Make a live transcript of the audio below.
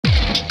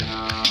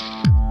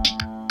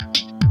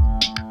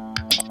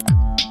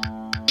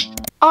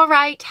All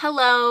right,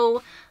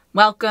 hello.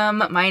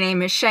 Welcome. My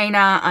name is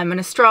Shayna. I'm an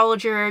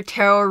astrologer,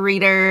 tarot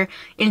reader,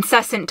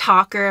 incessant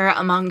talker,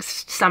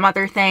 amongst some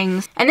other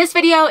things. And this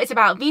video is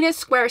about Venus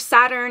square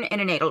Saturn in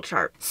a natal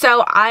chart.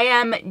 So I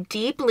am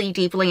deeply,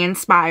 deeply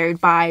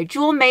inspired by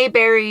Jewel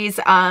Mayberry's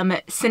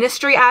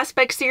Synastry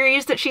aspect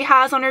series that she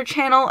has on her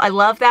channel. I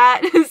love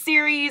that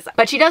series,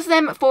 but she does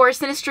them for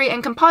synastry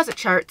and composite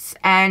charts.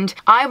 And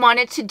I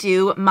wanted to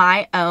do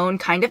my own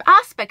kind of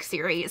aspect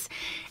series.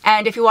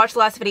 And if you watched the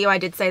last video, I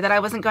did say that I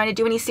wasn't going to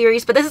do any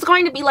series, but this is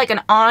going to be like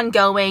an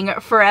ongoing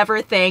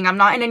forever thing. I'm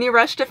not in any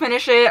rush to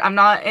finish it. I'm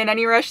not in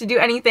any rush to do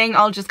anything.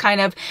 I'll just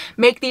kind of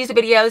make these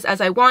videos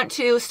as I want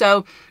to.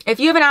 So if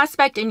you have an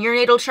aspect in your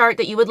natal chart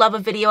that you would love a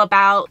video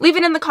about, leave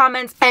it in the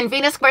comments. And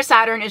Venus square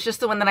Saturn is just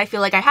the one that I feel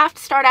like I have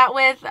to start out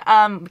with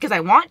because I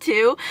want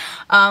to,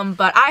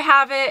 but I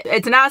have it.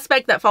 It's an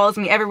aspect that follows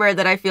me everywhere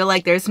that I feel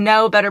like there's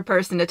no better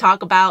person to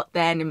talk about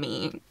than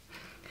me.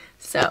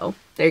 So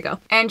there you go.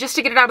 And just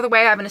to get it out of the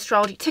way, I have an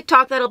astrology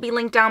TikTok that'll be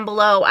linked down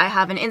below. I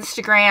have an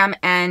Instagram,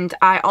 and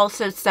I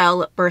also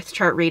sell birth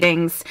chart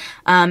readings.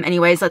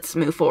 Anyways, let's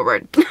move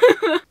forward.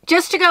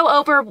 Just to go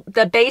over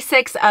the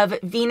basics of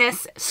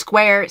Venus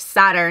square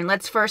Saturn,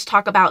 let's first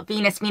talk about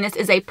Venus. Venus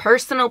is a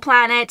personal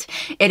planet.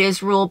 It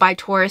is ruled by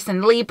Taurus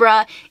and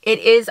Libra. It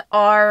is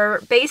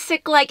our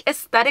basic like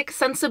aesthetic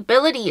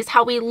sensibilities,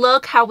 how we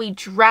look, how we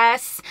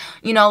dress,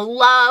 you know,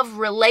 love,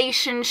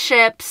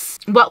 relationships,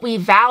 what we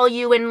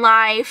value in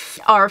life,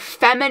 our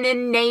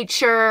feminine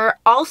nature.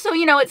 Also,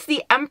 you know, it's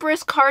the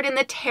Empress card in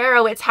the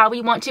tarot. It's how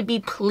we want to be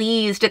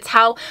pleased. It's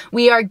how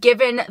we are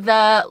given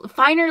the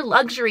finer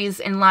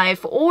luxuries in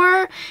life, or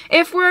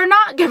if we're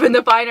not given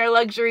the finer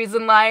luxuries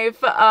in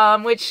life,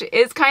 which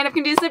is kind of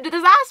conducive to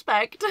this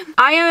aspect.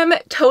 I am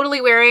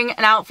totally wearing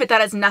an outfit that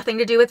has nothing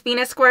to do with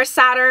Venus square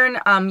Saturn.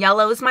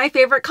 Yellow is my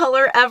favorite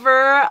color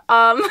ever.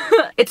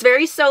 It's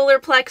very solar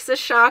plexus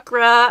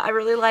chakra. I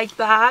really like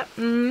that.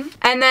 And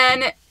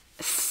then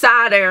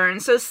Saturn.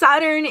 So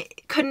Saturn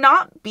could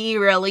not be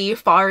really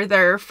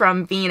farther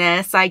from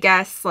Venus. I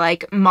guess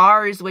like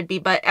Mars would be,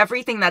 but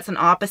everything that's an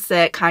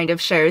opposite kind of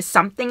shares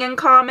something in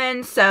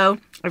common. So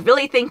I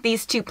really think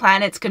these two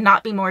planets could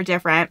not be more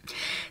different.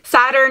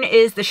 Saturn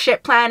is the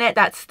ship planet.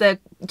 That's the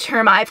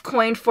term I've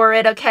coined for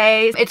it,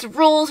 okay? It's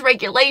rules,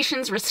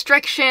 regulations,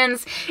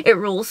 restrictions. It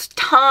rules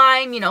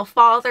time, you know,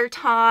 father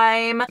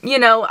time. You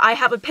know, I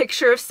have a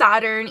picture of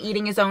Saturn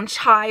eating his own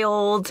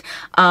child.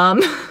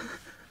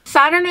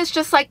 Saturn is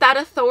just like that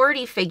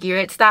authority figure.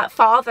 It's that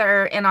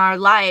father in our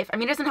life. I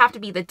mean, it doesn't have to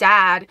be the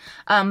dad,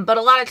 but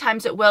a lot of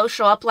times it will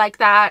show up like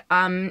that.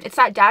 It's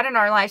that dad in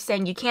our life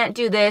saying, you can't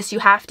do this, you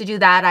have to do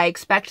that, I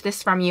expect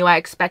this from you, I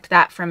expect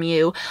that from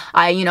you.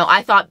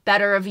 I thought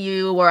better of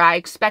you, or I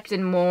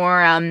expected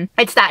more.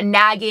 It's that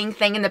nagging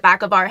thing in the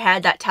back of our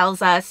head that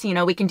tells us, you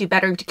know, we can do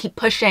better to keep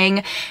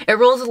pushing. It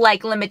rules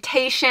like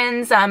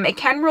limitations. It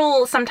can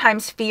rule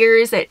sometimes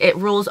fears. It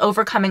rules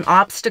overcoming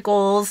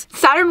obstacles.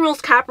 Saturn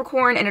rules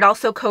Capricorn, and it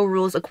also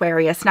co-rules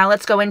Aquarius. Now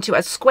let's go into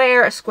a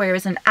square. A square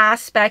is an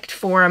aspect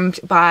formed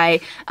by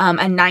a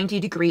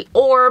 90-degree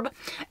orb,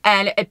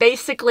 and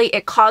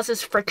it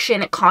causes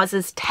friction, it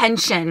causes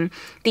tension.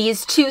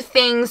 These two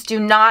things do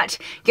not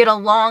get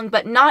along,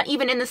 but not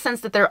even in the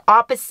sense that they're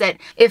opposite.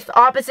 If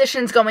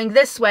opposition's going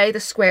this way, the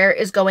square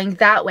is going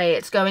that way.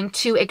 It's going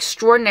two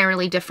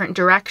extraordinarily different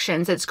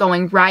directions. It's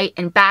going right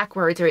and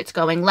backwards, or it's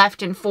going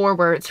left and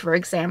forwards, for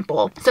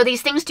example. So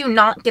these things do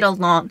not get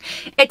along.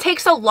 It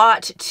takes a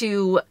lot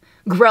to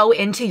grow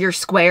into your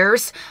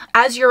squares.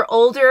 As you're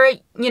older,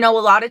 you know,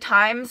 a lot of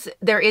times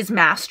there is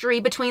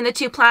mastery between the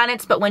two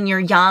planets, but when you're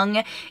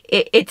young,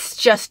 it's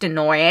just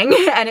annoying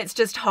and it's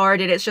just hard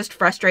and it's just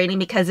frustrating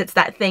because it's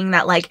that thing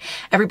that like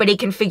everybody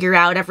can figure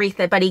out,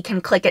 everybody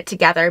can click it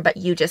together, but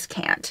you just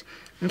can't.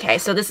 Okay,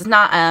 so this is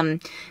not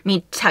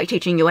me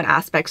teaching you what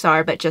aspects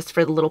are, but just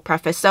for the little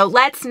preface. So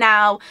let's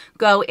now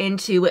go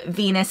into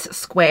Venus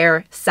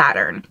square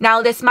Saturn.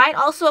 Now, this might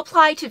also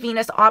apply to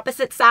Venus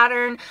opposite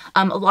Saturn.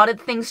 A lot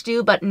of things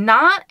do, but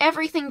not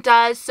everything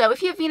does. So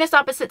if you have Venus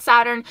opposite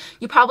Saturn,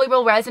 you probably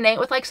will resonate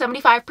with like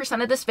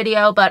 75% of this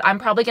video, but I'm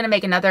probably going to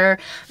make another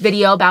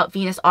video about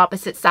Venus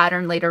opposite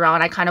Saturn later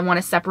on. I kind of want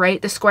to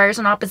separate the squares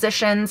and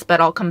oppositions, but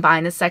I'll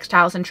combine the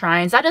sextiles and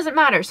trines. That doesn't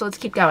matter, so let's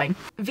keep going.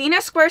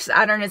 Venus square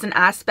Saturn is an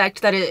aspect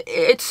that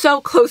it's so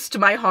close to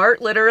my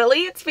heart,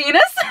 literally. It's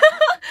Venus.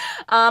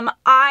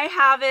 I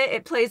have it.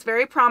 It plays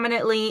very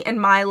prominently in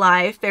my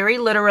life, very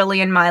literally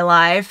in my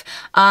life.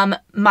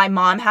 My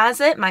mom has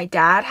it, my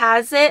dad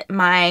has it,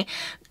 my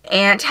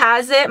aunt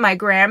has it, my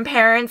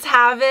grandparents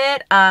have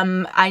it,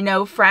 I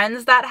know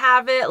friends that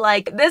have it.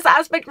 Like, this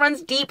aspect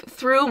runs deep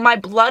through my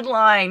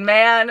bloodline,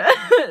 man.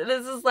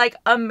 This is like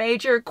a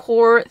major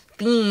core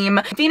theme.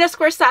 Venus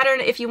square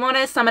Saturn, if you want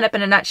to sum it up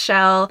in a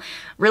nutshell,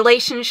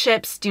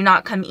 relationships do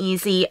not come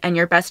easy, and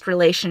your best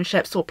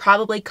relationships will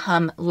probably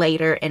come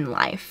later in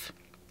life.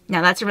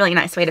 Now that's a really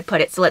nice way to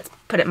put it, so let's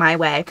put it my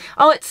way.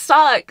 Oh, it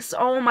sucks.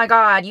 Oh my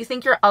god, you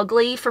think you're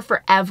ugly for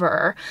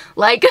forever.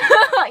 Like,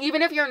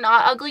 even if you're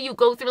not ugly, you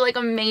go through like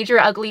a major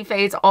ugly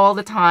phase all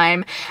the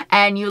time,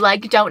 and you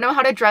like don't know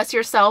how to dress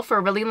yourself for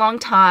a really long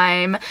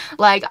time.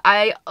 Like,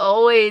 I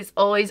always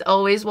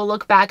will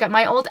look back at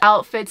my old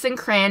outfits and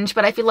cringe,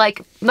 but I feel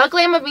like,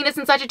 luckily I'm a Venus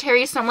and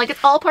Sagittarius, so I'm like,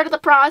 it's all part of the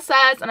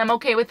process, and I'm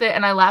okay with it,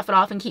 and I laugh it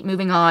off and keep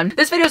moving on.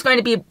 This video is going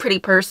to be pretty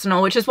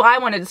personal, which is why I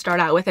wanted to start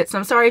out with it, so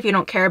I'm sorry if you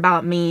don't care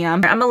about me.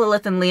 I'm a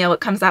Lilith and Leo,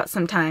 it comes out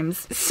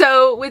sometimes.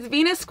 So with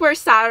Venus square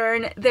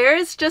Saturn,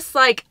 there's just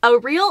like a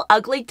real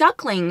ugly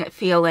duckling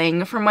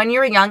feeling from when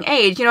you're a young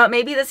age. You know what,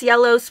 maybe this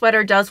yellow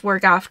sweater does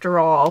work after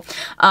all.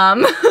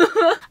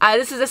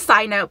 This is a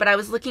side note, but I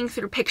was looking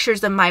through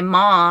pictures of my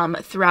mom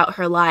throughout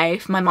her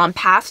life. My mom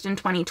passed in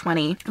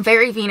 2020.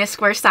 Very Venus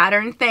square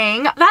Saturn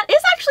thing. That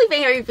is actually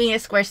very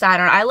Venus square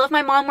Saturn. I love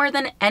my mom more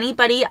than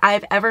anybody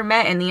I've ever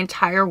met in the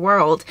entire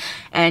world,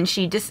 and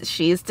she's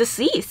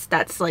deceased.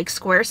 That's like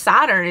square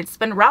Saturn. It's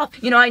been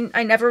rough. You know,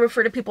 I never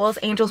refer to people as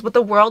angels, but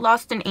the world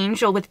lost an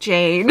angel with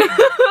Jane.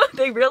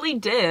 They really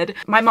did.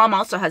 My mom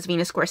also has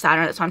Venus square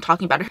Saturn, that's why I'm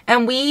talking about her.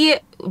 And we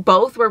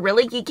both were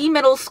really geeky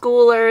middle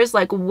schoolers,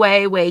 like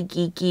way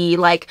geeky.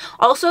 Like,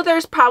 also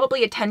there's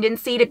probably a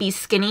tendency to be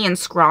skinny and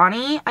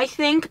scrawny, I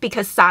think,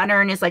 because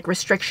Saturn is like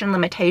restriction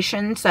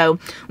limitation. So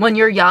when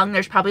you're young,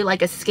 there's probably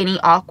like a skinny,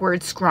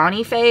 awkward,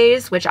 scrawny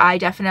phase, which I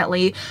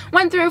definitely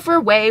went through for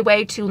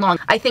way too long.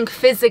 I think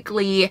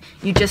physically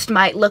you just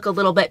might look a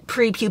little bit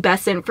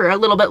prepubescent for a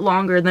little bit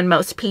longer than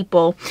most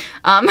people.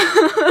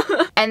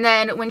 And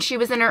then when she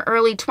was in her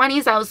early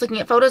 20s, I was looking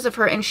at photos of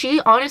her, and she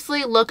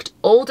honestly looked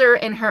older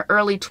in her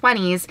early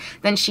 20s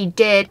than she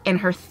did in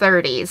her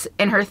 30s.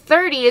 In her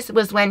 30s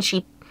was when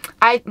she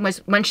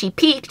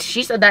peaked.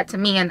 She said that to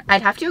me, and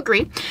I'd have to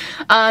agree. In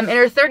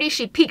her 30s,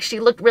 she peaked. She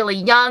looked really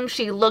young.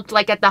 She looked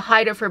like at the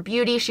height of her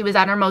beauty. She was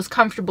at her most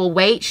comfortable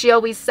weight. She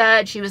always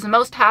said she was the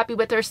most happy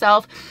with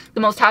herself,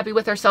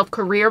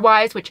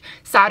 career-wise, which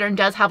Saturn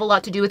does have a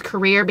lot to do with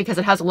career, because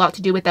it has a lot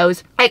to do with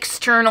those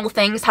external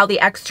things, how the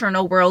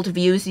external world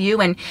views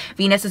you, and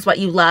Venus is what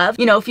you love.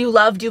 You know, if you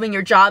love doing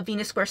your job,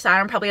 Venus square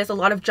Saturn probably has a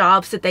lot of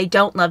jobs that they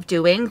don't love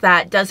doing,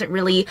 that doesn't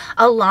really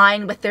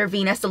align with their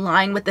Venus,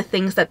 align with the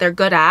things that they're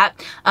good at.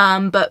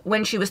 But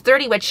when she was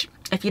 30, which,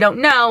 if you don't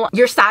know,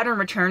 your Saturn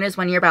return is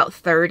when you're about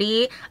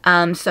 30.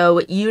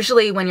 So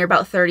usually when you're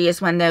about 30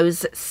 is when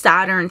those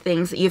Saturn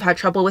things that you've had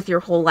trouble with your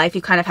whole life,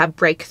 you kind of have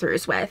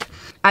breakthroughs with.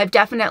 I've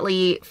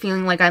definitely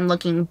feeling like I'm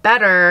looking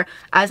better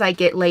as I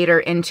get later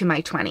into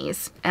my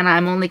 20s. And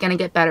I'm only going to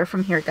get better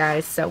from here,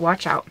 guys. So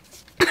watch out.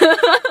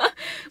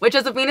 Which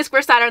is a Venus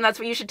square Saturn, that's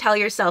what you should tell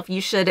yourself. You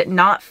should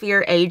not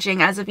fear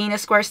aging as a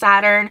Venus square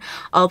Saturn,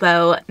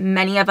 although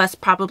many of us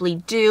probably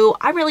do.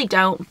 I really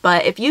don't,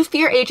 but if you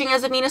fear aging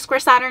as a Venus square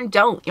Saturn,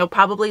 don't. You'll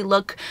probably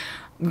look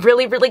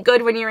really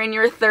good when you're in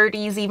your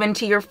 30s, even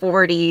to your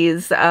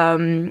 40s.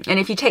 And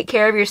if you take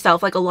care of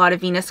yourself like a lot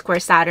of Venus square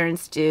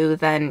Saturns do,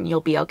 then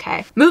you'll be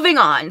okay. Moving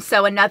on.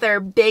 So another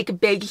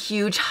big,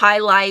 huge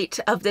highlight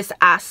of this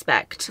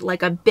aspect,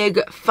 like a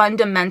big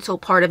fundamental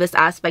part of this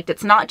aspect.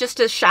 It's not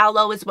just as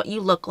shallow as what you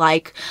look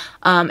like.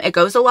 It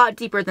goes a lot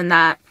deeper than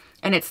that.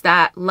 And it's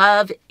that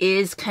love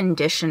is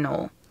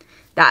conditional.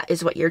 That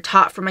is what you're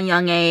taught from a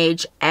young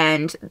age,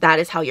 and that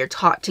is how you're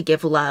taught to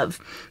give love.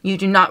 You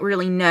do not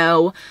really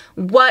know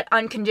what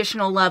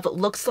unconditional love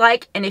looks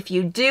like, and if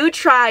you do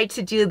try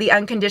to do the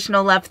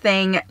unconditional love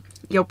thing,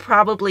 you'll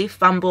probably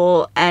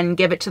fumble and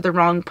give it to the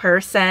wrong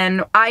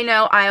person. I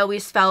know I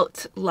always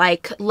felt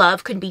like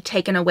love could be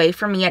taken away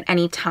from me at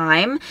any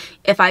time.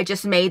 If I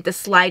just made the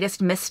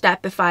slightest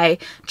misstep, if I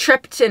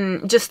tripped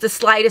in just the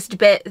slightest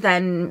bit,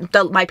 then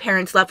my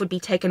parents' love would be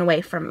taken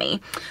away from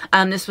me.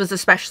 This was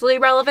especially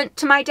relevant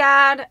to my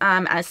dad,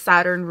 as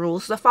Saturn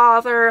rules the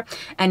father,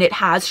 and it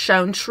has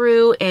shown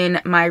true in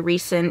my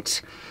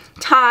recent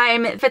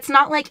time. If it's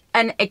not like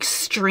an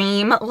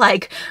extreme,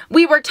 like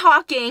we were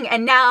talking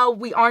and now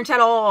we aren't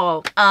at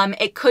all,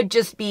 it could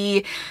just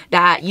be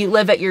that you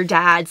live at your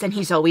dad's and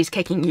he's always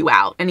kicking you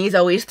out, and he's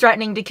always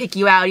threatening to kick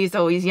you out. He's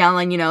always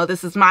yelling, you know,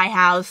 this is my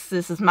house,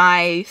 this is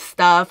my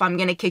stuff, I'm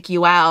gonna kick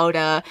you out,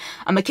 I'm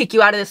gonna kick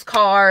you out of this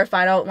car if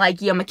I don't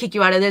like you, I'm gonna kick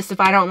you out of this if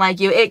I don't like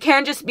you. It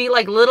can just be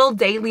like little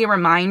daily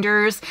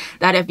reminders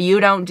that if you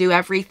don't do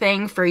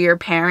everything for your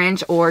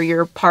parent or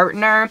your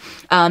partner,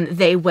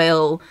 they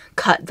will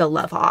cut the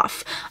love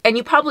off. And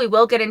you probably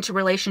will get into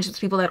relationships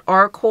with people that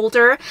are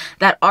colder,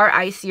 that are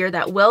icier,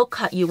 that will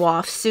cut you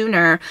off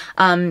sooner,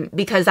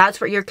 because that's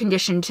what you're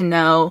conditioned to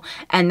know,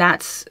 and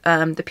that's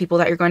the people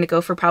that you're going to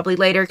go for probably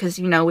later, because,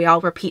 you know, we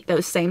all repeat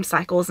those same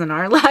cycles in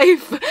our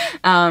life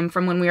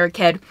from when we were a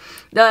kid.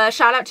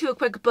 Shout out to a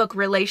quick book,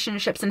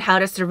 Relationships and How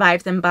to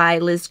Survive Them by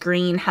Liz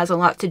Green, has a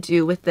lot to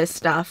do with this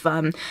stuff.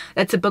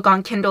 That's a book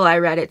on Kindle I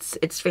read.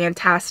 It's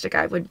fantastic.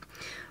 I would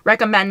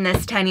recommend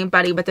this to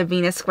anybody with a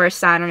Venus square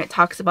Saturn. It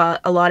talks about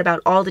a lot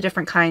about all the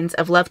different kinds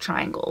of love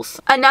triangles.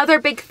 Another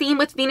big theme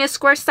with Venus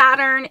square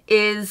Saturn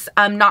is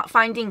not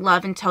finding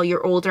love until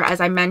you're older,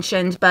 as I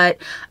mentioned. But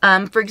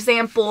for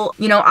example,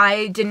 you know,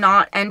 I did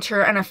not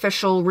enter an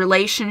official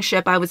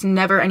relationship. I was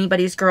never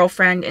anybody's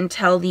girlfriend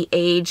until the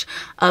age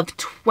of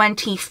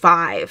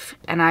 25.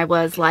 And I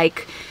was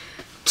like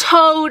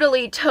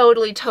totally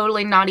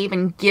not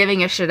even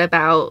giving a shit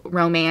about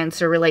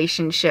romance or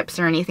relationships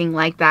or anything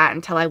like that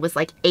until I was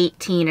like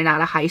 18 and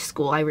out of high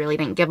school. I really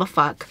didn't give a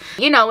fuck.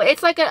 You know,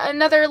 it's like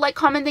another like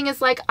common thing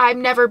is like, I've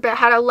never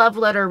had a love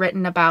letter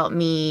written about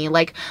me.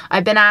 Like,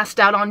 I've been asked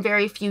out on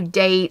very few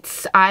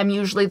dates. I'm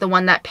usually the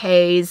one that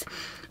pays.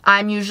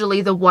 I'm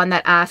usually the one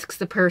that asks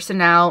the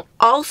person out.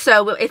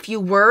 Also, if you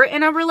were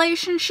in a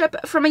relationship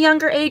from a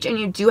younger age and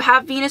you do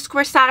have Venus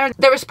square Saturn,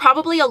 there was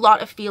probably a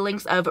lot of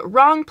feelings of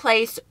wrong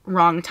place,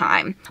 wrong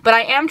time. But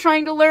I am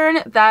trying to learn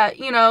that,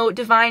 you know,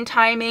 divine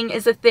timing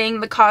is a thing.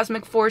 The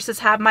cosmic forces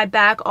have my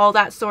back, all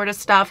that sort of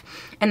stuff.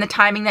 And the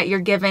timing that you're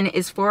given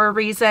is for a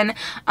reason.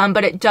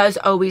 But it does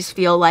always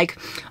feel like,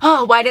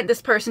 oh, why didn't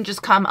this person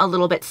just come a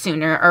little bit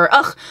sooner? Or,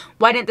 ugh,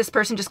 why didn't this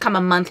person just come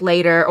a month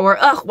later? Or,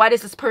 ugh, why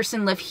does this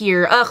person live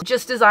here? Ugh,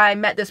 just as I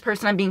met this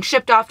person, I'm being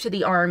shipped off to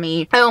the army.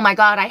 Oh my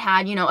God, I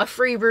had, you know, a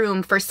free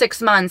room for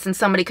 6 months and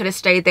somebody could have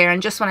stayed there.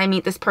 And just when I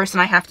meet this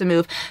person, I have to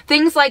move.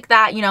 Things like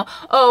that, you know,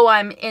 oh,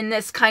 I'm in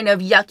this kind of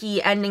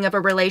yucky ending of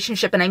a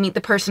relationship and I meet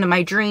the person of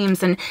my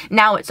dreams and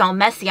now it's all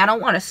messy. I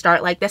don't want to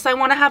start like this. I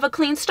want to have a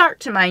clean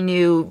start to my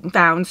new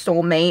found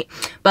soulmate.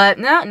 But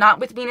no, not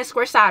with Venus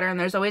square Saturn.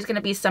 There's always going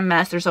to be some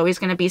mess. There's always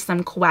going to be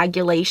some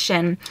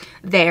coagulation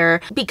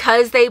there.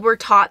 Because they were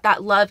taught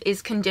that love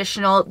is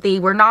conditional, they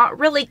were not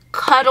really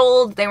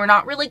cuddled. They were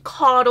not really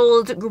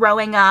coddled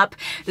growing up.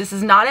 This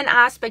is not an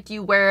aspect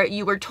where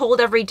you were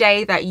told every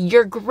day that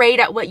you're great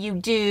at what you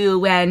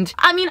do. And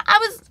I mean, I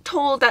was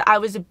told that I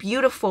was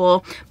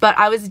beautiful, but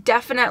I was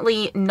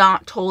definitely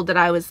not told that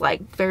I was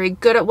like very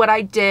good at what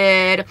I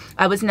did.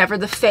 I was never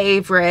the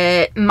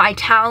favorite. My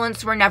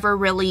talents were never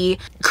really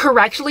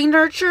correctly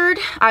nurtured.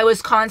 I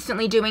was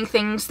constantly doing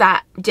things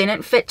that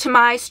didn't fit to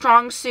my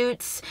strong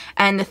suits,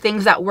 and the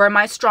things that were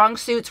my strong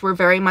suits were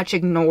very much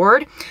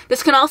ignored.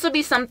 This can also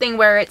be something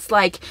where it's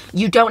like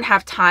you don't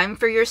have time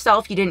for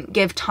yourself. You didn't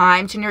give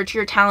time to nurture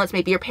your talents.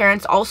 Maybe your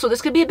parents also,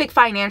 this could be a big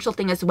financial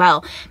thing as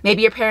well.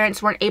 Maybe your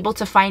parents weren't able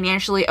to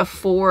financially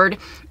afford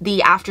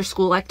the after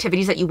school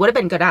activities that you would have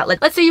been good at.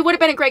 Like, let's say you would have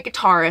been a great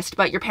guitarist,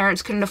 but your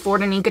parents couldn't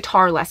afford any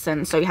guitar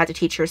lessons, so you had to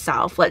teach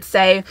yourself. Let's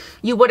say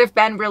you would have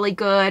been really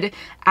good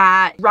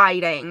at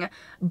writing,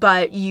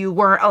 but you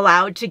weren't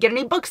allowed to get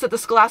any books at the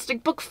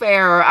Scholastic Book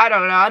Fair. I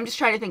don't know. I'm just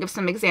trying to think of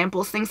some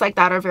examples. Things like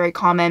that are very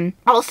common.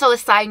 Also, a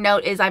side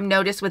note is I've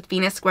noticed with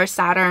Venus square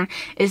Saturn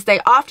is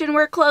they often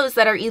wear clothes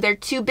that are either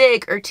too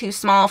big or too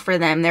small for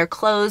them. Their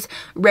clothes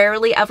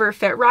rarely ever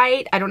fit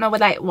right. I don't know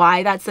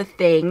why that's a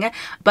thing,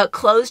 but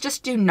clothes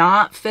just do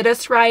not fit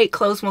us right.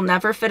 Clothes will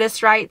never fit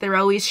us right. They're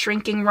always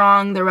shrinking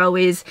wrong. They're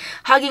always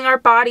hugging our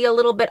body a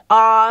little bit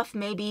off.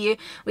 Maybe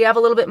we have a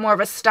little bit more of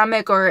a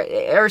stomach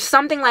or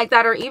something like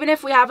that. Or even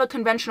if we have a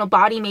conventional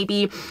body,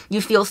 maybe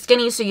you feel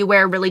skinny so you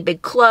wear really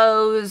big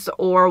clothes,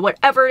 or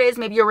whatever it is.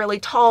 Maybe you're really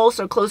tall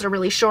so clothes are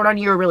really short on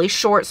you, or really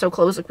short so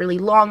clothes look really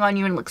long on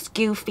you and looks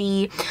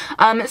goofy.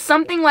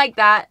 Something like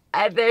that.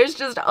 There's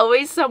just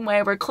always some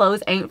way where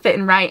clothes ain't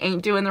fitting right,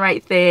 ain't doing the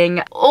right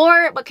thing.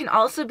 Or what can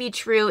also be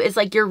true is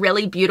like you're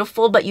really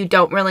beautiful, but you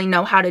don't really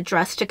know how to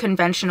dress to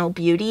conventional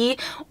beauty,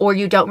 or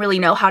you don't really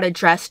know how to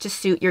dress to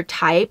suit your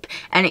type.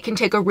 And it can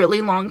take a really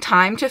long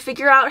time to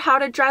figure out how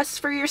to dress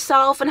for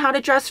yourself and how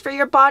to dress for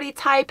your body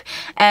type.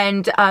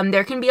 And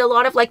there can be a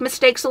lot of like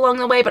mistakes along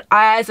the way, but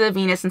as a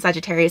Venus and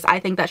Sagittarius,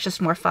 I think that's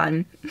just more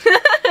fun.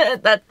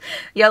 That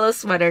yellow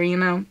sweater, you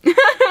know.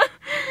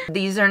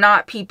 These are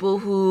not people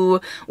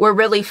who were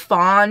really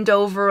fawned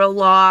over a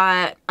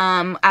lot,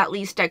 at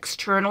least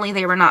externally.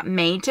 They were not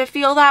made to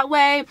feel that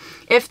way.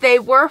 If they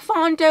were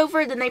fawned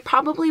over, then they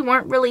probably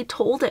weren't really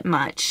told it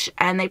much,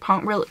 and they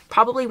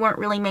probably weren't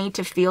really made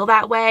to feel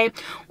that way,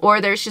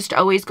 or there's just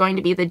always going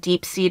to be the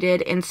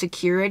deep-seated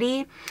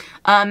insecurity.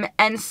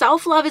 And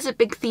self-love is a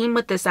big theme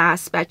with this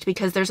aspect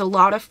because there's a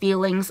lot of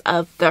feelings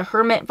of the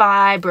hermit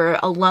vibe or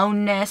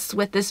aloneness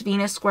with this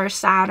Venus square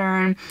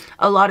Saturn,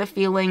 a lot of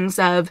feelings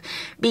of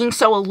being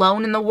so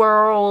alone in the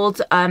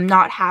world,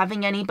 not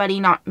having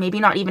anybody, maybe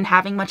not even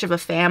having much of a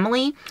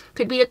family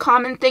could be a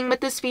common thing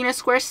with this Venus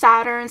square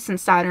Saturn,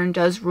 since Saturn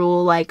does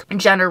rule like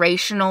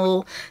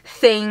generational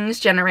things,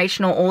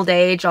 generational old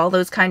age, all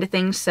those kind of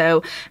things.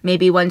 So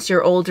maybe once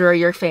you're older,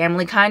 your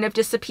family kind of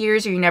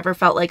disappears, or you never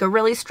felt like a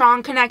really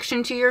strong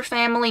connection to your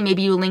family.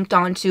 Maybe you linked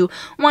on to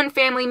one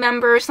family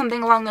member or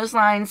something along those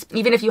lines.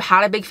 Even if you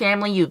had a big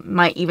family, you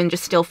might even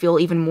just still feel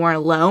even more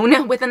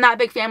alone within that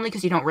big family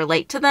because you don't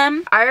relate to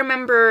them. I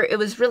remember However, it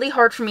was really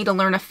hard for me to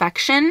learn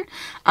affection.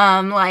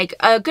 Like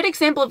a good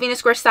example of Venus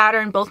square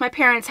Saturn, both my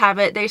parents have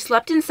it. They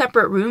slept in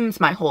separate rooms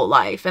my whole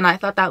life, and I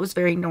thought that was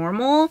very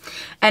normal.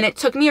 And it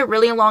took me a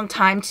really long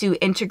time to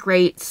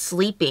integrate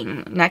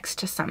sleeping next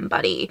to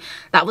somebody.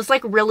 That was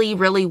like really,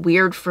 really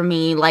weird for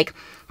me. Like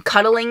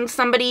cuddling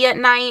somebody at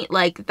night,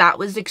 like that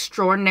was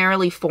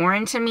extraordinarily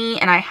foreign to me.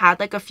 And I had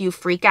like a few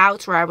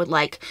freakouts where I would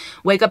like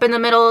wake up in the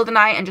middle of the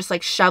night and just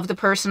like shove the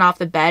person off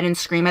the bed and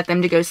scream at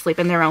them to go sleep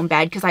in their own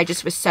bed, because I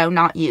just was so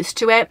not used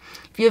to it.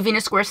 If you have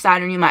Venus square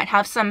Saturn, you might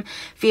have some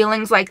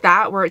feelings like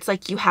that, where it's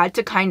like you had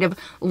to kind of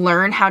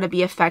learn how to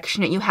be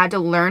affectionate. You had to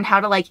learn how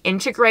to like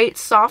integrate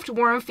soft,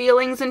 warm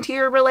feelings into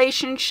your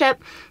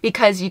relationship,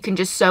 because you can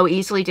just so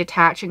easily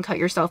detach and cut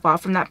yourself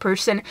off from that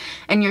person,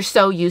 and you're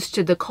so used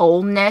to the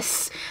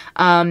coldness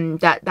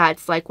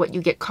that's like what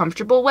you get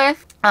comfortable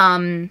with.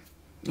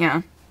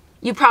 Yeah.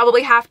 You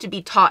probably have to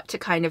be taught to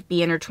kind of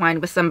be intertwined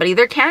with somebody.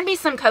 There can be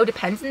some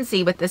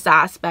codependency with this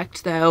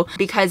aspect though,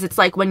 because it's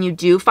like when you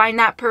do find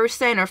that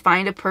person or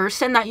find a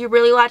person that you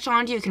really latch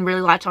onto, you can really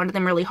latch onto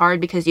them really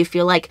hard because you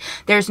feel like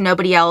there's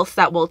nobody else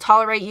that will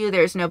tolerate you.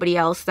 There's nobody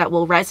else that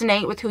will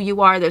resonate with who you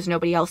are. There's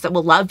nobody else that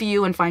will love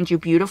you and find you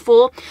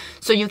beautiful.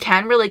 So you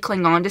can really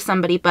cling on to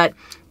somebody, but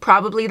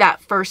probably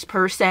that first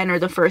person or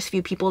the first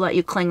few people that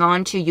you cling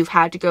on to, you've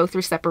had to go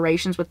through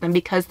separations with them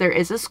because there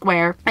is a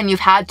square, and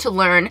you've had to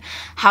learn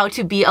how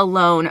to be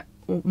alone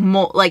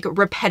like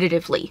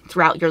repetitively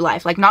throughout your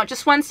life. Like not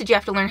just once did you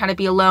have to learn how to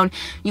be alone,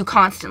 you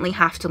constantly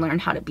have to learn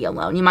how to be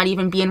alone. You might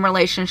even be in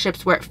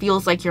relationships where it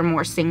feels like you're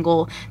more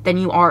single than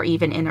you are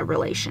even in a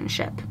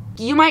relationship.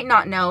 You might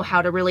not know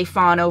how to really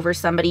fawn over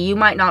somebody. You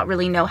might not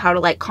really know how to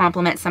like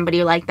compliment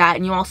somebody like that.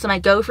 And you also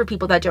might go for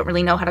people that don't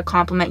really know how to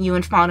compliment you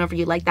and fawn over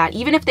you like that.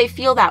 Even if they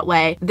feel that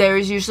way,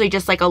 there's usually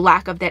just like a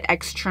lack of that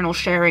external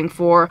sharing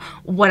for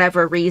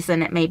whatever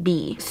reason it may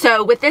be.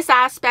 So with this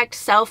aspect,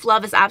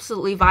 self-love is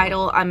absolutely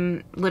vital.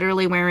 I'm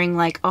literally wearing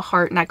like a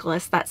heart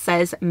necklace that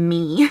says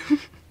me.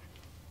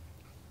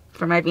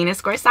 For my Venus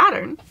square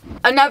Saturn.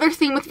 Another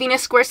thing with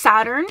Venus square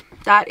Saturn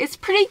that is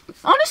pretty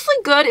honestly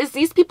good is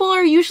these people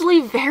are usually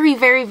very,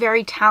 very,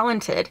 very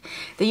talented.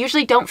 They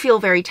usually don't feel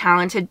very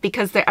talented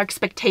because their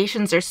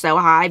expectations are so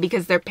high,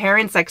 because their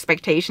parents'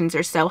 expectations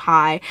are so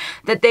high,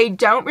 that they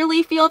don't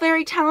really feel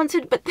very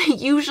talented, but they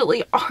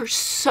usually are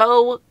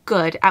so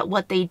good at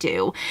what they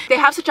do. They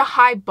have such a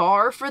high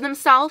bar for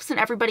themselves and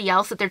everybody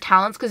else at their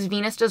talents, because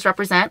Venus does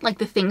represent like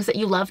the things that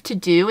you love to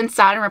do, and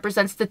Saturn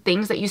represents the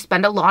things that you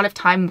spend a lot of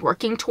time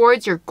working towards,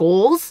 your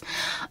goals.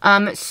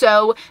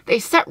 So they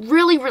set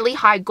really, really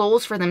high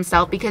goals for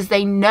themselves because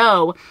they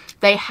know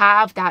they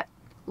have that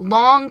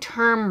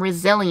long-term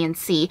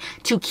resiliency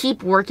to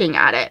keep working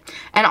at it.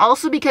 And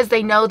also because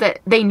they know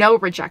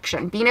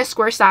rejection. Venus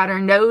square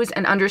Saturn knows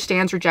and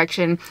understands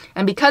rejection,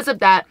 and because of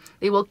that,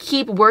 they will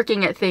keep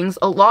working at things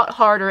a lot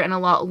harder and a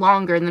lot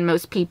longer than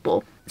most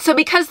people. So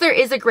because there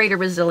is a greater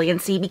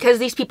resiliency, because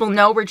these people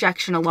know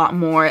rejection a lot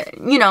more,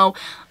 you know,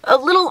 a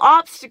little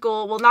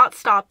obstacle will not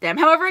stop them.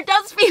 However, it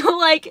does feel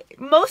like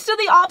most of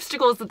the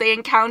obstacles that they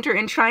encounter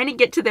in trying to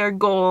get to their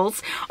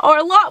goals are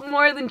a lot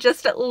more than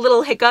just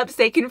little hiccups.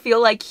 They can feel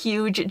like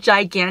huge,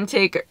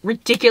 gigantic,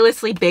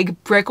 ridiculously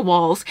big brick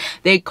walls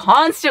they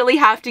constantly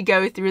have to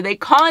go through. They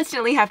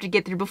constantly have to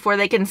get through before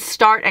they can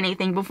start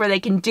anything, before they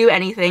can do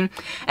anything.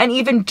 And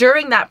even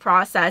during that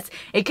process,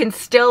 it can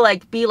still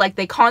like be like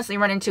they constantly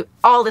run into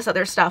all this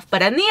other stuff.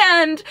 But in the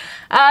end,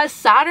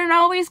 Saturn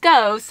always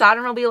goes.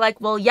 Saturn will be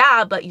like, well,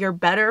 yeah, but you're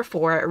better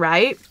for it,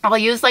 right? I'll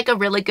use like a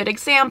really good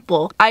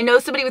example. I know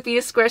somebody with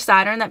Venus square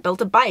Saturn that built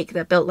a bike,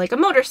 that built like a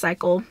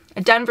motorcycle,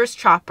 a Denver's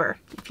chopper,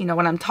 if you know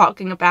what I'm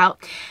talking about.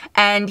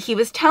 And he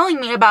was telling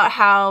me about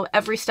how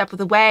every step of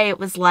the way it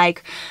was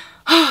like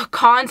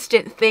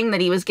constant thing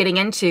that he was getting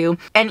into,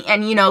 and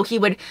you know, he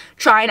would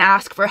try and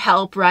ask for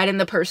help, right, and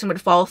the person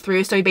would fall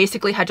through, so he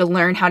basically had to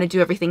learn how to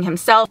do everything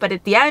himself. But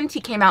at the end,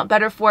 he came out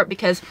better for it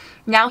because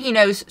now he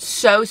knows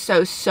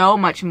so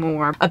much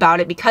more about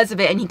it because of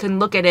it, and he can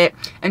look at it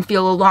and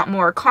feel a lot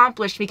more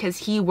accomplished because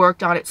he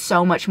worked on it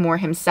so much more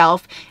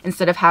himself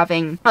instead of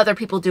having other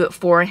people do it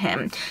for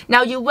him.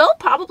 Now, you will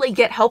probably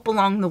get help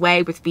along the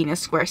way with Venus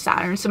square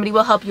Saturn. Somebody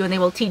will help you and they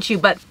will teach you,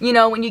 but you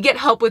know, when you get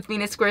help with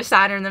Venus square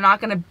Saturn, they're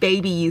not going to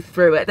baby you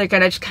through it. They're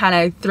gonna just kind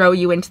of throw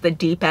you into the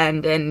deep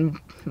end, and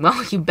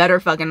well, you better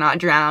fucking not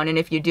drown, and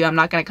if you do, I'm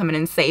not gonna come in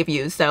and save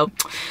you. So,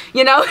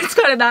 you know, it's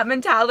kind of that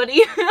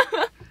mentality.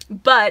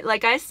 But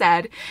like I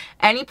said,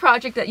 any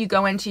project that you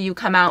go into, you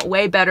come out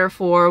way better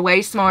for,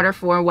 way smarter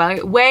for,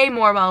 way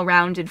more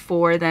well-rounded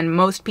for than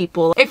most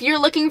people. If you're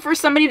looking for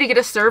somebody to get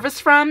a service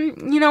from,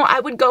 you know,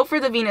 I would go for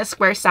the Venus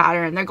square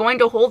Saturn. They're going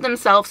to hold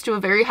themselves to a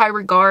very high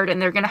regard,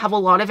 and they're going to have a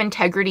lot of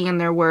integrity in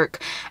their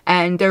work,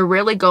 and they're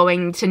really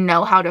going to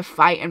know how to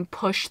fight and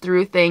push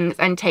through things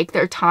and take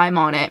their time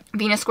on it.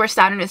 Venus square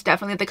Saturn is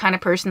definitely the kind of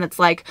person that's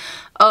like,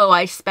 oh,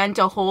 I spent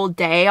a whole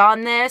day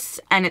on this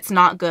and it's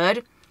not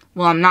good.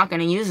 Well, I'm not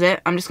going to use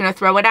it. I'm just going to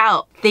throw it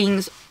out.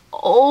 Things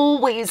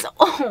always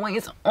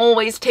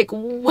take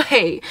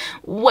way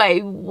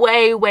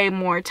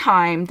more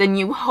time than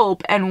you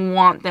hope and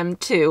want them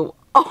to.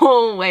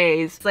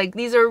 always. Like,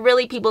 these are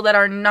really people that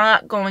are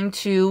not going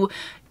to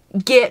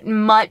get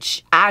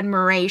much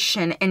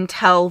admiration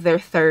until their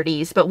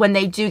 30s, but when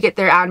they do get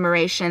their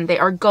admiration, they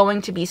are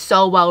going to be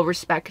so well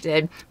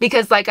respected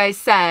because, like I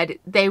said,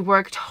 they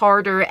worked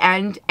harder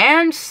and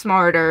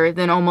smarter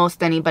than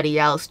almost anybody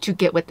else to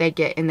get what they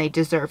get, and they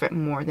deserve it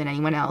more than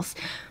anyone else.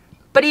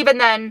 But even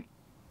then,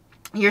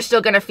 you're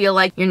still going to feel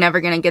like you're never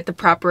going to get the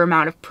proper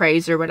amount of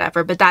praise or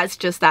whatever, but that's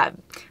just that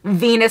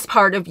Venus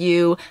part of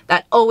you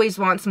that always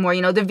wants more.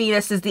 You know, the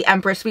Venus is the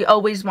Empress. We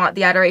always want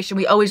the adoration.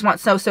 We always want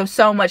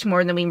so much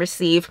more than we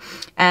receive.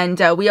 And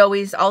we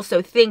always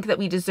also think that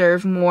we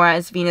deserve more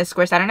as Venus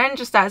square Saturn and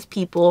just as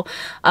people.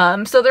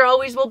 So there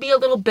always will be a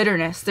little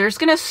bitterness. There's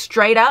going to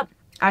straight up,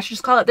 I should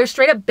just call it, there's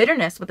straight up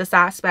bitterness with this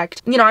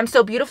aspect. You know, I'm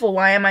so beautiful.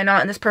 Why am I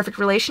not in this perfect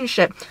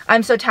relationship?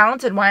 I'm so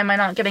talented. Why am I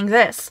not getting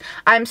this?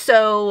 I'm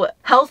so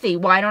healthy.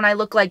 Why don't I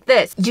look like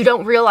this? You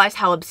don't realize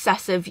how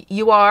obsessive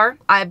you are.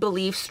 I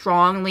believe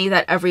strongly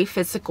that every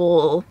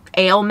physical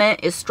ailment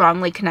is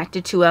strongly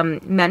connected to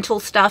mental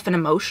stuff and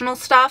emotional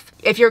stuff.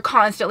 If you're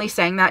constantly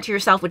saying that to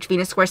yourself, which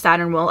Venus square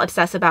Saturn will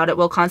obsess about, it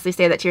will constantly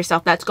say that to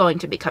yourself, that's going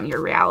to become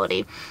your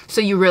reality. So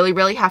you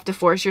really have to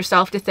force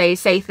yourself to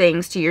say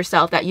things to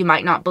yourself that you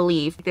might not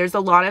believe. There's a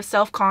lot of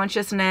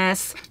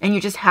self-consciousness, and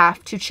you just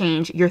have to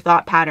change your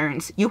thought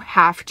patterns. You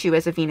have to,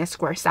 as a Venus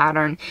square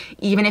Saturn,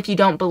 even if you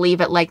don't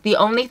believe it. Like, the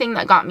only thing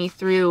that got me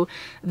through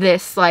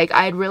this, like,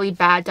 I had really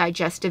bad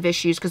digestive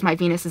issues because my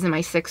Venus is in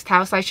my 6th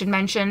house, I should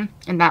mention,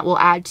 and that will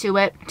add to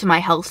it, to my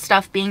health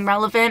stuff being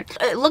relevant.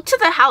 Look to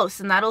the house,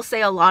 and that'll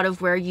say a lot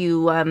of where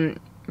you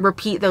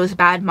repeat those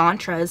bad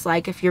mantras.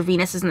 Like, if your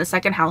Venus is in the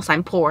 2nd house,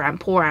 I'm poor, I'm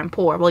poor, I'm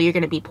poor. Well, you're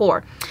going to be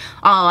poor.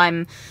 Oh,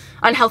 I'm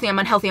unhealthy, I'm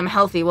unhealthy, I'm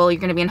healthy. Well, you're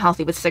going to be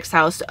unhealthy with 6th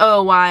house.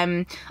 Oh,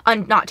 I'm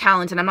not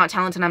talented, I'm not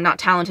talented, I'm not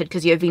talented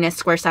because you have Venus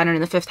square Saturn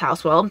in the 5th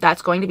house. Well,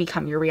 that's going to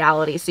become your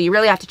reality. So you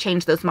really have to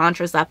change those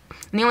mantras up.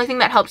 And the only thing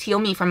that helped heal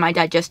me from my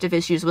digestive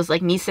issues was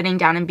like me sitting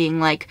down and being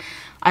like,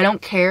 I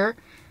don't care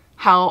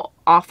how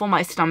awful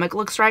my stomach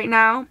looks right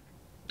now.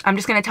 I'm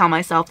just going to tell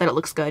myself that it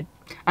looks good.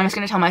 I'm just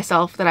going to tell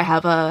myself that I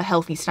have a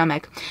healthy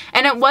stomach.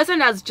 And it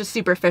wasn't as just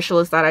superficial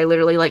as that. I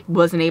literally like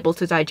wasn't able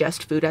to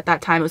digest food at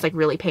that time. It was like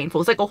really painful.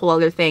 It was like a whole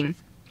other thing.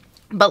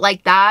 But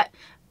like that,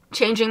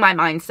 changing my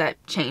mindset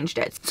changed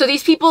it. So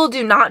these people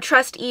do not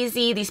trust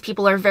easy. These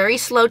people are very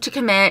slow to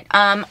commit.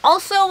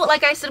 Also,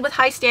 like I said, with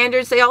high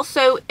standards, they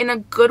also, in a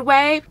good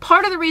way,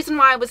 part of the reason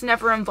why I was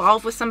never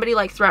involved with somebody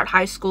like throughout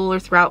high school or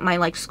throughout my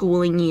like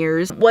schooling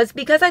years was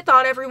because I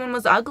thought everyone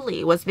was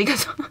ugly, was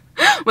because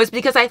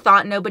I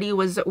thought nobody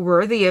was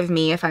worthy of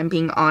me, if I'm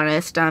being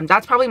honest.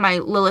 That's probably my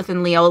Lilith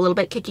and Leo a little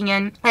bit kicking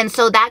in. And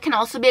so that can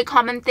also be a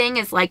common thing,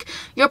 is like,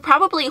 you'll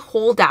probably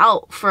hold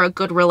out for a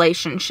good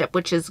relationship,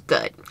 which is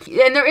good.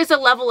 And there is a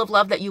level of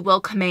love that you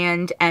will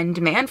command and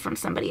demand from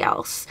somebody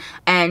else.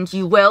 And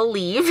you will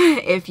leave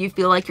if you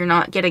feel like you're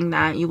not getting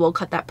that. You will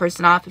cut that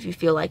person off if you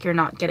feel like you're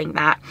not getting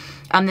that.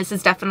 This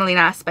is definitely an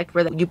aspect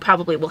where you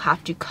probably will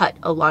have to cut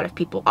a lot of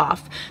people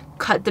off.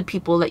 Cut the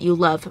people that you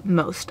love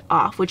most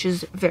off, which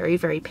is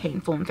very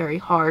painful and very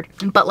hard.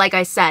 But like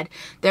I said,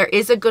 there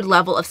is a good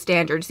level of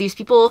standards. These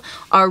people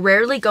are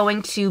rarely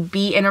going to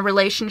be in a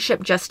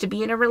relationship just to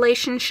be in a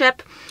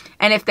relationship.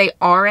 And if they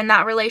are in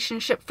that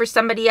relationship for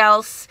somebody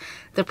else,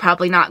 they're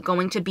probably not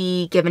going to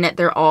be giving it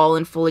their all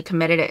and fully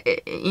committed.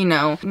 You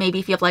know, maybe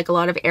if you have like a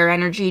lot of air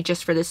energy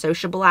just for the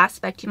sociable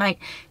aspect, you might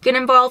get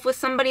involved with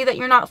somebody that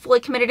you're not fully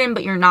committed in,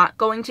 but you're not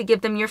going to give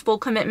them your full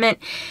commitment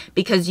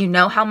because you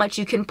know how much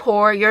you can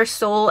pour your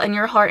soul and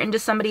your heart into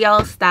somebody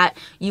else, that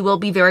you will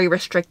be very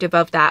restrictive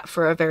of that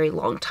for a very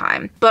long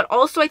time. But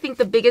also, I think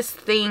the biggest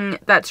thing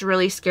that's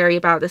really scary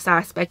about this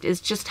aspect is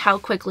just how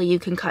quickly you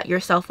can cut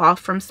yourself off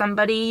from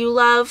somebody you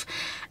love.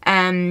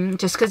 And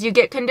just because you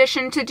get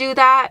conditioned to do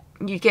that,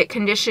 you get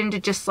conditioned to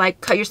just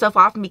like cut yourself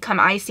off and become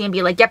icy and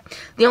be like, yep,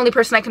 the only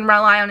person I can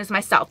rely on is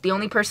myself. The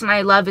only person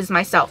I love is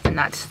myself. And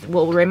that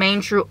will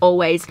remain true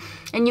always.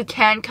 And you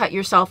can cut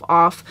yourself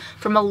off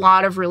from a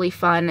lot of really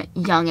fun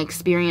young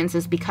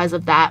experiences because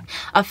of that.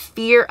 A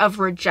fear of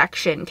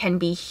rejection can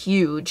be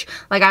huge.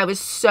 Like, I was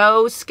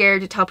so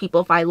scared to tell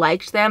people if I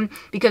liked them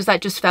because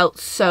that just felt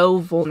so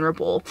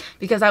vulnerable,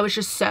 because I was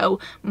just so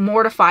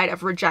mortified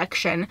of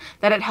rejection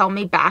that it held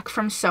me back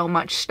from so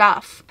much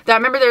stuff. I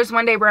remember there was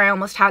one day where I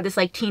almost had this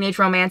like teenage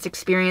romance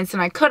experience,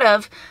 and I could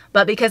have,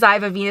 but because I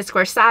have a Venus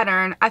square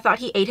Saturn, I thought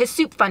he ate his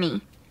soup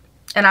funny.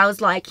 And I was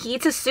like, he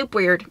eats his soup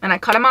weird, and I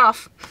cut him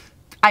off.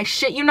 I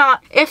shit you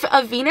not. If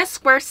a Venus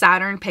square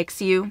Saturn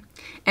picks you,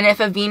 and if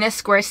a Venus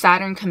square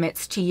Saturn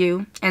commits to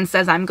you and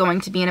says, I'm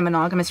going to be in a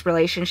monogamous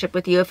relationship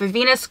with you, if a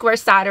Venus square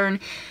Saturn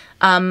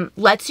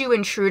lets you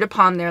intrude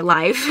upon their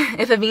life,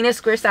 if a Venus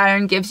square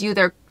Saturn gives you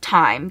their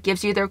time,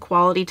 gives you their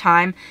quality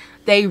time,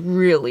 they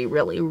really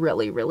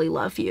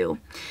love you.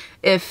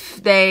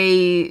 If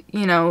they,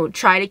 you know,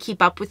 try to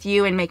keep up with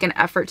you and make an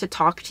effort to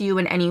talk to you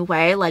in any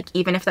way, like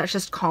even if that's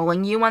just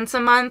calling you once a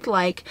month,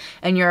 like,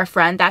 and you're a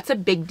friend, that's a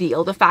big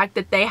deal. The fact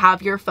that they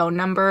have your phone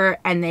number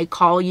and they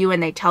call you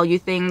and they tell you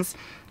things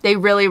They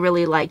really,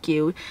 really like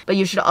you, but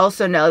you should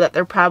also know that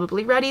they're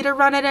probably ready to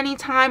run at any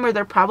time, or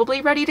they're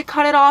probably ready to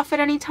cut it off at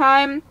any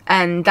time,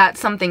 and that's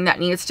something that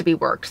needs to be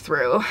worked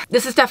through.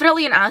 This is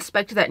definitely an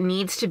aspect that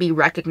needs to be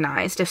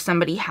recognized if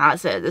somebody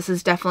has it. This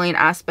is definitely an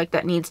aspect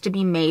that needs to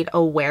be made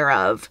aware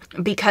of,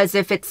 because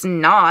if it's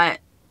not,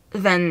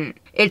 then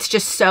it's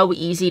just so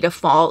easy to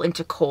fall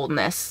into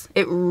coldness.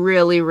 It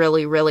really,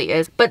 really, really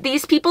is. But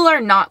these people are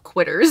not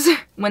quitters.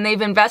 When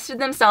they've invested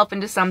themselves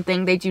into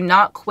something, they do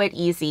not quit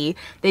easy.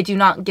 They do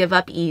not give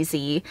up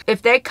easy.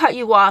 If they cut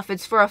you off,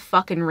 it's for a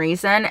fucking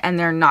reason, and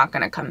they're not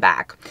gonna come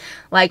back.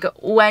 Like,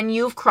 when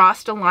you've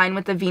crossed a line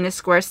with the Venus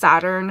square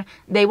Saturn,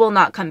 they will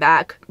not come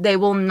back. They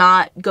will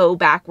not go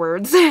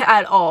backwards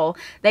at all.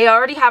 They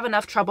already have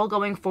enough trouble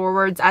going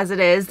forwards as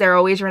it is. They're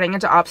always running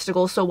into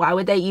obstacles, so why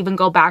would they even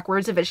go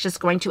backwards if it's just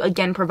going to,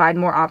 again, provide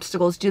more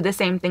obstacles, do the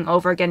same thing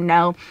over again?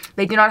 No,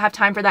 they do not have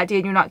time for that.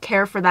 They do not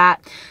care for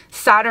that.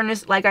 Saturn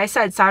is, like I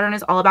said, Saturn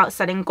is all about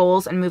setting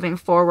goals and moving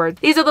forward.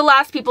 These are the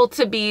last people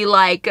to be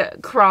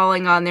like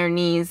crawling on their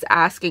knees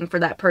asking for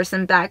that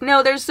person back.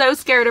 No, they're so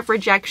scared of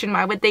rejection.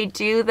 Why would they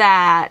do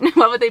that?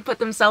 Why would they put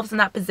themselves in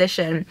that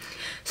position?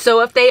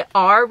 So if they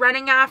are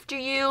running after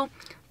you,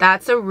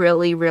 that's a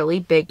really, really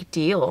big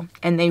deal.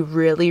 And they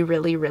really,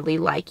 really, really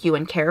like you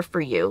and care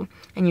for you.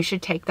 And you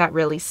should take that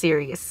really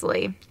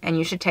seriously. And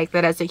you should take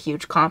that as a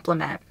huge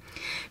compliment.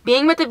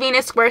 Being with the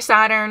Venus square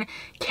Saturn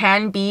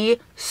can be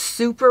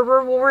super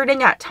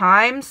rewarding at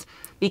times,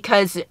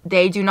 because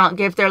they do not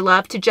give their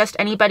love to just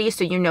anybody.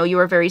 So you know you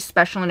are very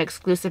special and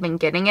exclusive in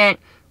getting it.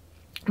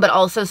 But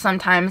also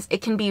sometimes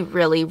it can be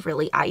really,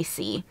 really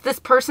icy. This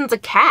person's a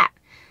cat.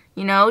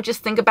 You know,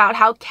 just think about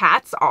how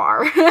cats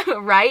are,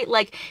 right?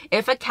 Like,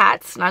 if a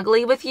cat's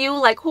snuggly with you,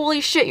 like,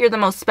 holy shit, you're the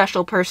most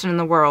special person in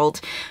the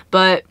world.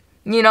 But,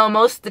 you know,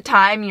 most of the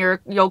time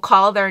you'll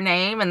call their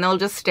name and they'll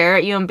just stare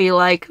at you and be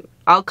like,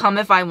 I'll come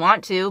if I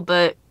want to,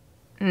 but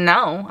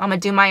no, I'm gonna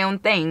do my own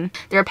thing.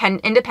 Their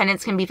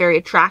independence can be very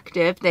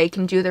attractive. They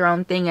can do their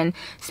own thing and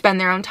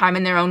spend their own time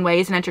in their own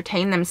ways and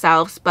entertain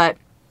themselves, but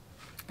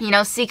you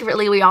know,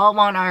 secretly we all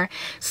want our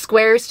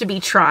squares to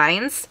be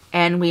trines,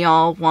 and we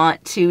all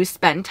want to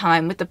spend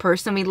time with the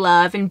person we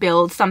love and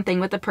build something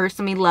with the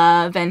person we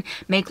love and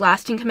make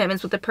lasting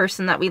commitments with the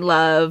person that we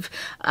love,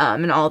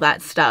 and all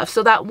that stuff.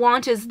 So that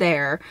want is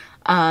there.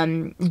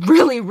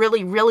 Really,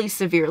 really, really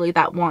severely,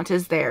 that want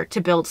is there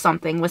to build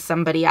something with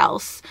somebody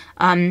else.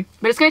 But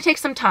it's going to take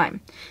some time.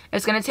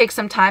 It's going to take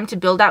some time to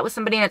build that with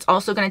somebody, and it's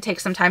also going to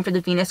take some time for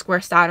the Venus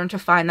square Saturn to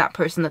find that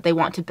person that they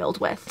want to build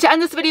with. To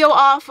end this video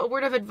off, a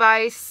word of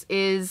advice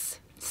is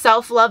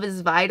self-love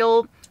is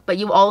vital, but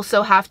you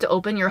also have to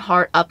open your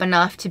heart up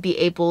enough to be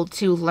able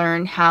to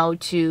learn how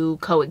to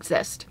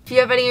coexist. If you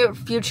have any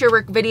future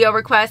video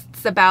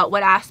requests about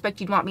what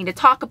aspect you'd want me to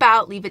talk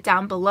about, leave it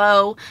down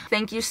below.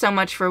 Thank you so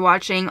much for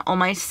watching. All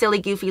my silly,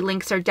 goofy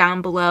links are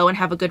down below, and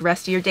have a good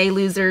rest of your day,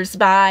 losers.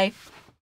 Bye.